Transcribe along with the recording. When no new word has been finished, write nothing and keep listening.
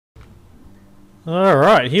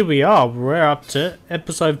Alright, here we are. We're up to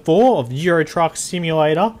episode 4 of Euro Truck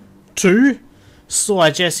Simulator 2. Sly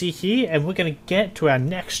Jesse here, and we're going to get to our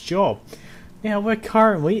next job. Now, we're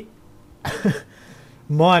currently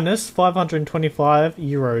minus 525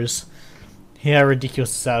 euros. How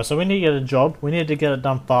ridiculous is that? So we need to get a job, we need to get it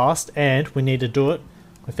done fast, and we need to do it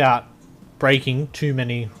without breaking too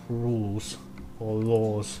many rules or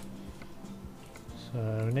laws.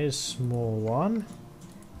 So we need a small one.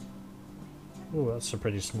 Oh, that's a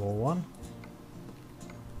pretty small one.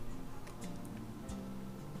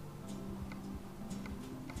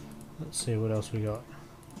 Let's see what else we got.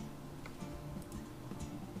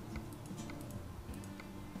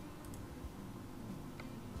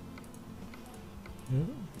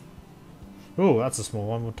 Oh, that's a small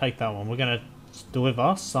one. We'll take that one. We're going to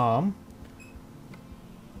deliver some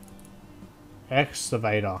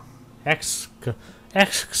excavator. Excavator.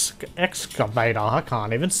 I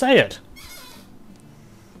can't even say it.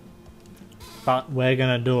 But we're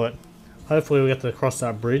going to do it. Hopefully we get to cross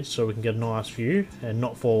that bridge so we can get a nice view and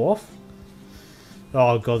not fall off.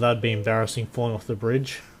 Oh god, that'd be embarrassing, falling off the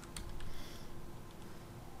bridge.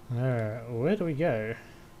 Alright, where do we go?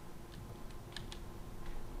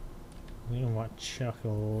 I think I might chuck a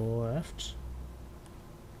left.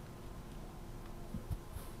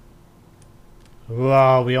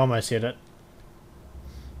 Wow, we almost hit it.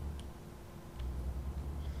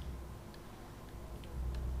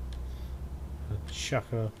 Chuck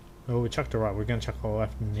a... Oh, we chucked it right. We're going to chuck a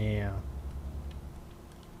left now.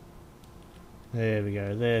 There we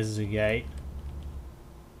go. There's the gate.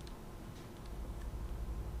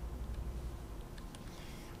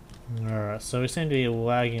 Alright, so we seem to be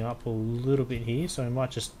lagging up a little bit here, so we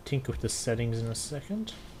might just tinker with the settings in a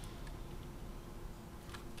second.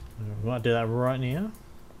 We might do that right now.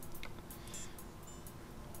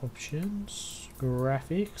 Options,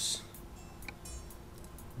 graphics.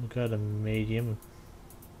 We'll go to medium.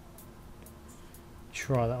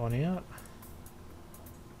 Try that one out.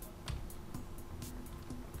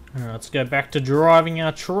 Alright, let's go back to driving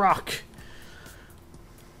our truck.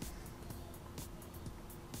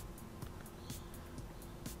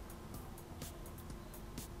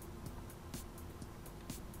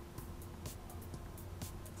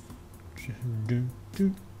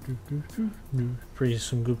 Pretty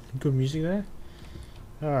some good music there.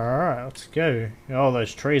 Alright, let's go. Oh,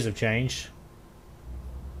 those trees have changed.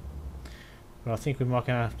 But I think we might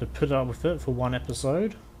gonna have to put up with it for one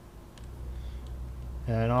episode.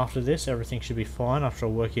 And after this, everything should be fine after I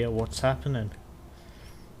work out what's happening.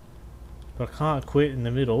 But I can't quit in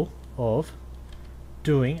the middle of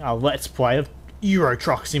doing a Let's Play of Euro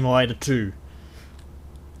Truck Simulator 2. You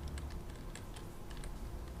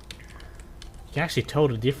can actually tell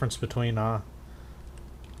the difference between the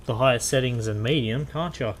highest settings and medium,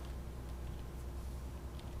 can't you?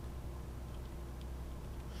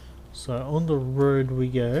 So on the road we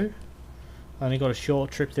go. I only got a short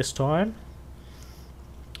trip this time.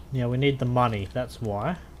 Now we need the money, that's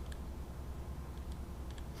why.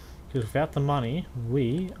 Because without the money,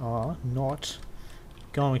 we are not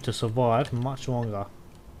going to survive much longer.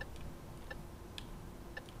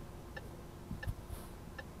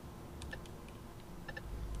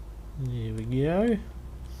 There we go.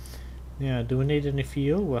 Now, do we need any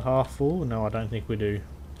fuel? We're half full. No, I don't think we do.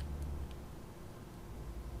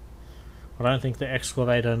 I don't think the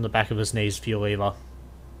excavator in the back of us needs fuel either.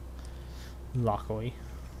 Luckily.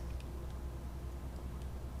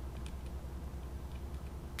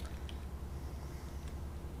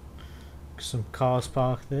 Some cars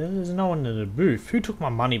parked there. There's no one in the booth. Who took my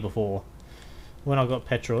money before? When I got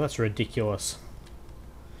petrol? That's ridiculous.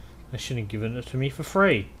 They shouldn't have given it to me for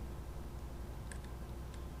free.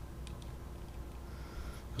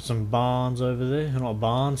 Got some barns over there. Not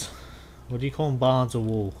barns. What do you call them? Barns of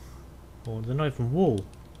wool. Or they're not even wool.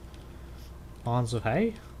 Barns of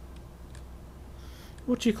hay?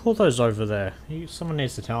 What do you call those over there? Someone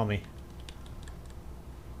needs to tell me.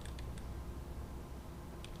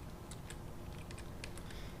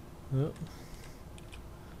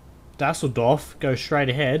 Dasseldorf, go straight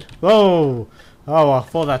ahead. Whoa! Oh, I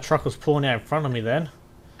thought that truck was pulling out in front of me then.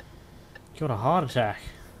 Got a heart attack.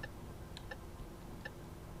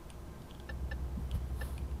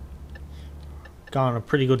 Going a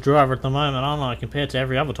pretty good driver at the moment, aren't I, compared to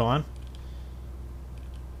every other time.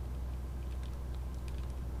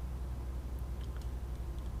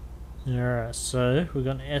 Alright, so we've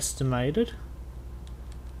got an estimated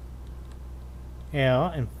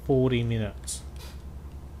hour and 40 minutes.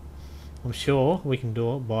 I'm sure we can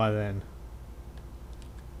do it by then.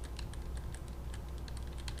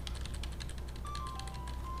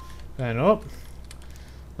 And up.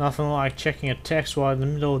 Nothing like checking a text while in the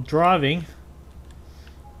middle of driving.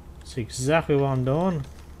 That's exactly what I'm doing.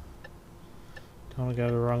 Don't want to go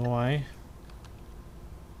the wrong way.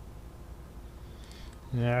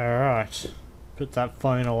 Alright. Put that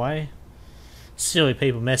phone away. Silly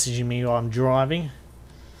people messaging me while I'm driving.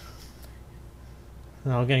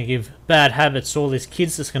 And I'm going to give bad habits to all these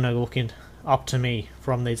kids that's going to look up to me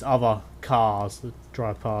from these other cars that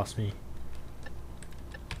drive past me.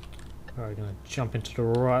 Alright, we're going to jump into the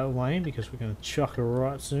right lane because we're going to chuck a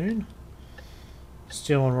right soon.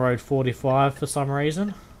 Still on road 45 for some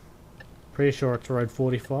reason. Pretty sure it's road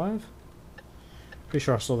 45. Pretty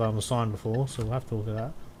sure I saw that on the sign before, so we'll have to look at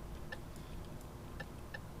that.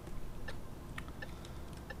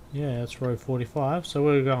 Yeah, that's road 45. So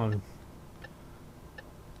we're going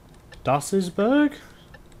Dussersburg?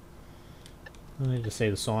 I need to see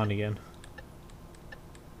the sign again.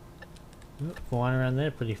 Yep, flying around there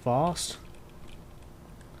pretty fast.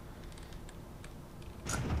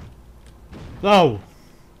 Oh!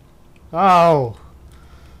 Oh!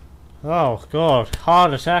 Oh god,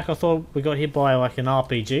 heart attack. I thought we got hit by like an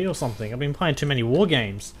RPG or something. I've been playing too many war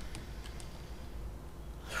games.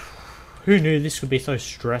 Who knew this could be so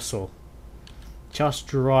stressful? Just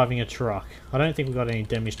driving a truck. I don't think we got any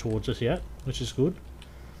damage towards us yet, which is good.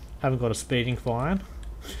 Haven't got a speeding fine.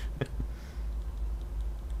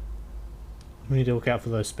 We need to look out for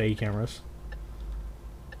those speed cameras.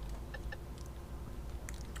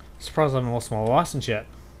 Surprised I haven't lost my license yet.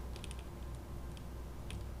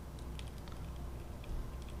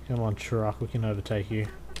 Come on, truck, we can overtake you.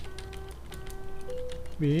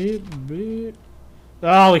 Beep, beep.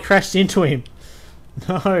 Oh, we crashed into him.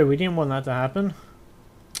 No, we didn't want that to happen.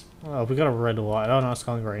 Oh, we got a red light. Oh no, it's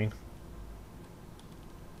gone green.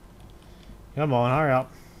 Come on, hurry up.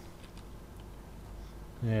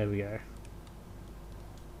 There we go.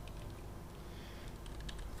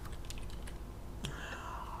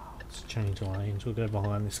 Let's change lanes. We'll go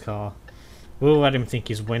behind this car. We'll let him think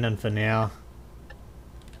he's winning for now.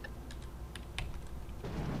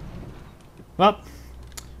 Well,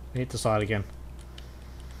 we hit the side again.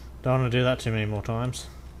 Don't want to do that too many more times.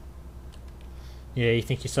 Yeah, you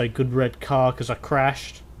think you're so good, red car, because I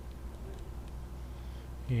crashed.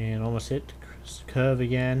 And almost hit the curve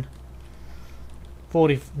again.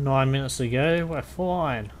 49 minutes ago, we're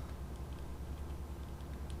flying.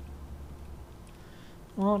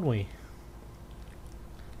 Aren't we?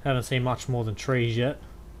 Haven't seen much more than trees yet.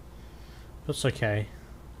 But it's okay.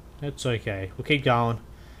 It's okay. We'll keep going.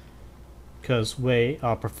 Because we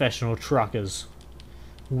are professional truckers.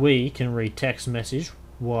 We can read text message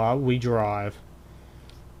while we drive.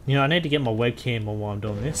 You know, I need to get my webcam on while I'm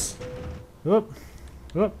doing this. Whoop.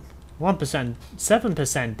 Whoop. 1%,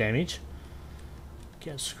 7% damage.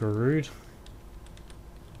 Get screwed.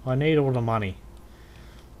 I need all the money.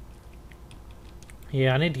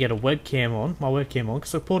 Yeah, I need to get a webcam on, my webcam on,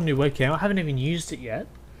 because I bought a new webcam. I haven't even used it yet.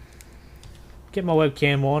 Get my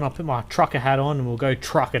webcam on, I'll put my trucker hat on, and we'll go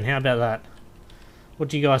trucking. How about that? What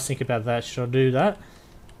do you guys think about that? Should I do that?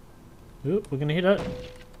 Oop, we're gonna hit it.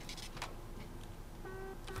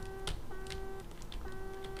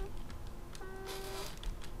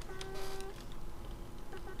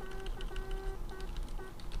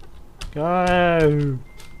 Go!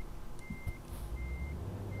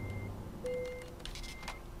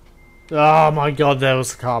 Oh my god, there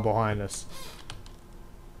was a car behind us.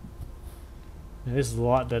 Now, this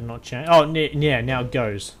light did not change. Oh, yeah, now it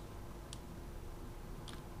goes.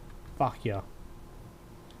 Fuck yeah.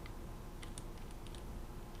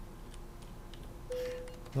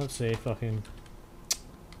 Let's see if I can...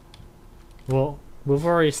 Well, we've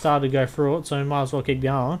already started to go through it, so we might as well keep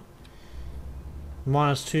going.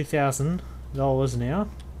 Minus $2,000 now.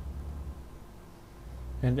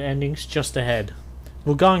 And the ending's just ahead.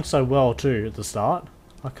 We're going so well too at the start.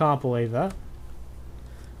 I can't believe that.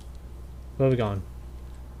 Where are we going?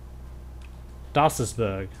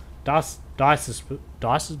 Dussersburg. Dussersburg?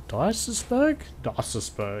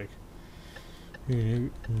 Who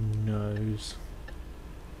knows?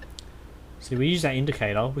 See, we use that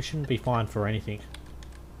indicator. We shouldn't be fined for anything.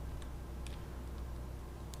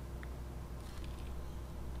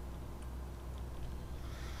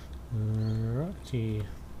 Alrighty.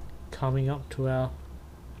 Coming up to our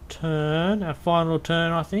turn. Our final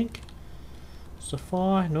turn, I think. It's the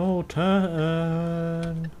final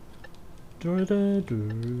turn.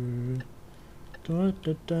 Do-da-do.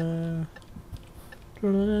 Do-da-da.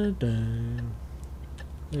 Do-da-da.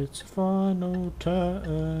 It's final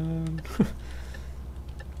turn.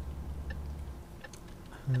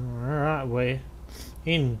 Alright, we're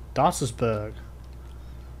in Dussersburg.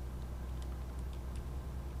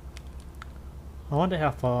 I wonder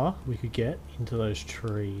how far we could get into those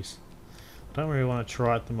trees. I don't really want to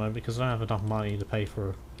try at the moment because I don't have enough money to pay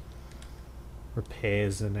for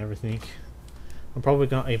repairs and everything. I'm probably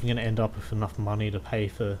not even going to end up with enough money to pay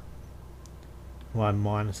for my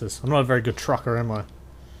minuses. I'm not a very good trucker, am I?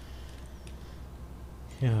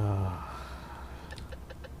 Yeah.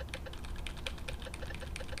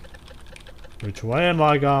 Which way am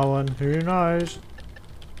I going? Who knows?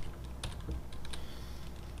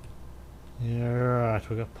 Yeah, right.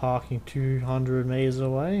 We've got parking 200 meters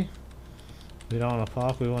away. We don't want to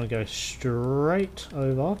park. We want to go straight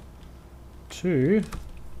over to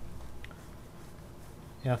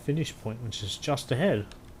our finish point, which is just ahead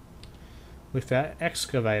with our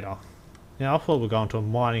excavator. Now I thought we were going to a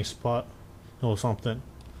mining spot or something.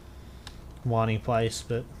 Mining place,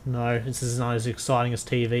 but no, this is not as exciting as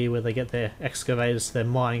TV where they get their excavators to their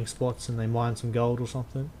mining spots and they mine some gold or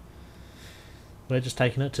something. We're just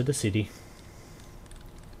taking it to the city.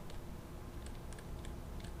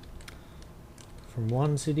 From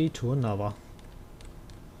one city to another.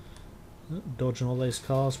 Dodging all these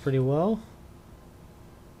cars pretty well.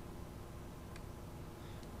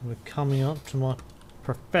 We're coming up to my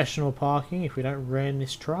professional parking if we don't ram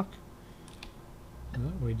this truck.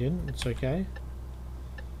 No, we didn't. It's okay.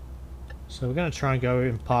 So we're going to try and go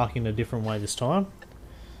and park in a different way this time.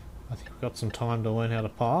 I think we've got some time to learn how to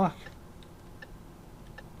park.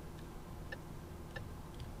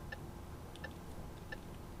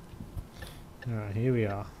 Alright, here we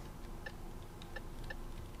are.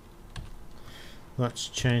 Let's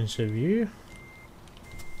change the view.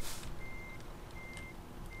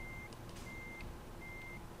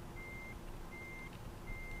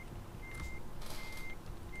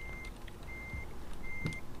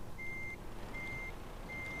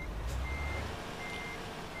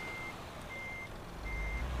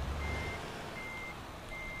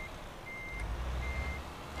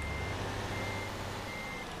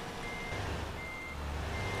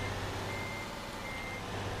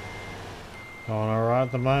 Going alright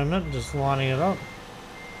at the moment, just lining it up.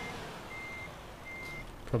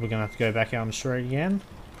 Probably gonna have to go back out on the street again.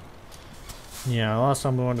 Yeah, last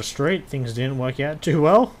time we were on the street, things didn't work out too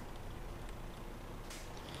well.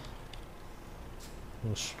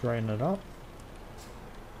 We'll straighten it up.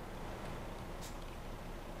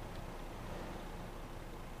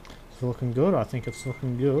 It's looking good, I think it's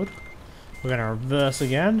looking good. We're gonna reverse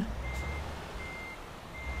again.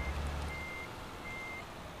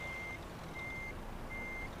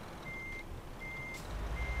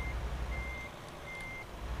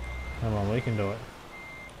 Come on, we can do it.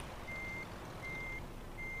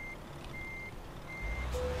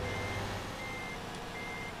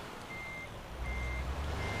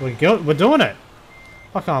 We're doing it!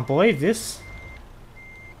 I can't believe this.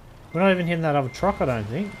 We're not even hitting that other truck, I don't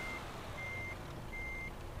think.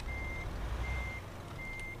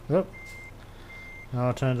 Oop. Oh,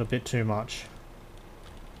 I turned a bit too much.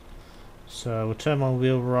 So we'll turn my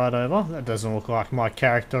wheel right over. That doesn't look like my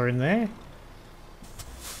character in there.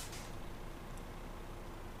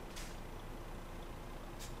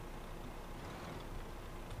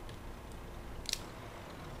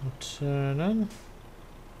 Turning.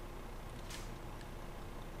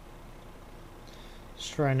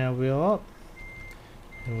 Straighten our wheel up.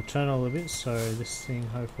 And we'll turn a little bit so this thing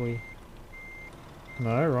hopefully...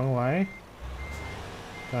 No, wrong way.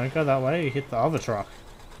 Don't go that way, you hit the other truck.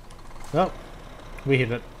 Oh, we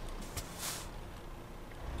hit it.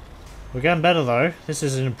 We're getting better though. This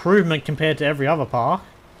is an improvement compared to every other park.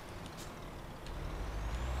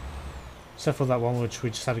 Except for that one which we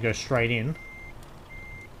just had to go straight in.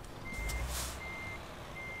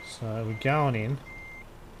 So we're going in.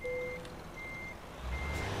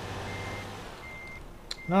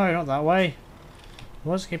 No, not that way.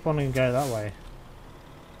 Let's keep on and go that way.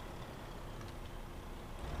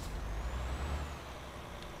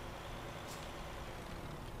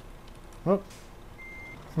 Whoop.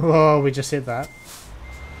 Whoa, we just hit that.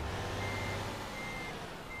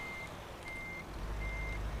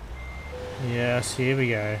 Yes, here we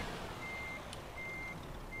go.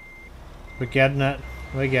 We're getting it.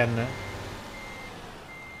 We're getting it.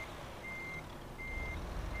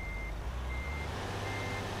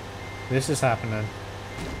 This is happening.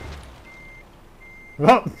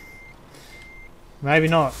 Oh! Maybe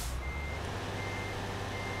not.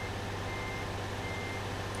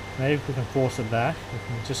 Maybe if we can force it back, we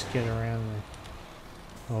can just get around there.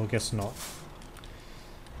 Oh, I guess not.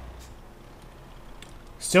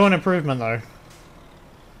 Still an improvement though.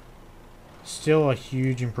 Still a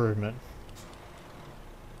huge improvement.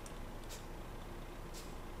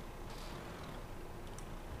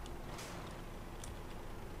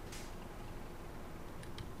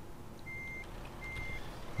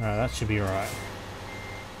 Alright, that should be right.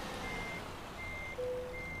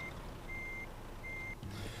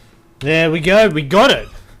 There we go, we got it!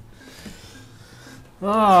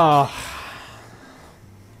 Ah.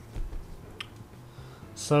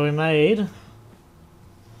 So we made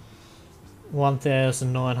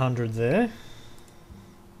 1,900 there.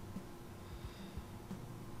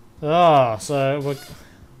 Ah, so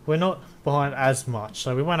we're not behind as much,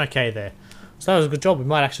 so we went okay there. So that was a good job. We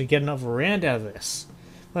might actually get another round out of this.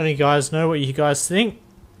 Let me guys know what you guys think.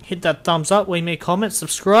 Hit that thumbs up, leave me a comment,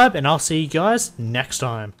 subscribe, and I'll see you guys next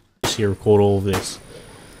time. Here, record all of this.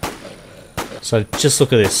 So just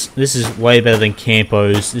look at this. This is way better than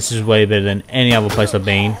Campo's. This is way better than any other place I've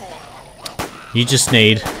been. You just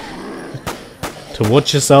need to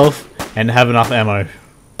watch yourself and have enough ammo.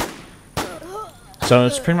 So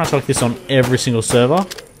it's pretty much like this on every single server.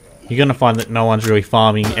 You're going to find that no one's really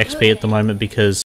farming XP at the moment because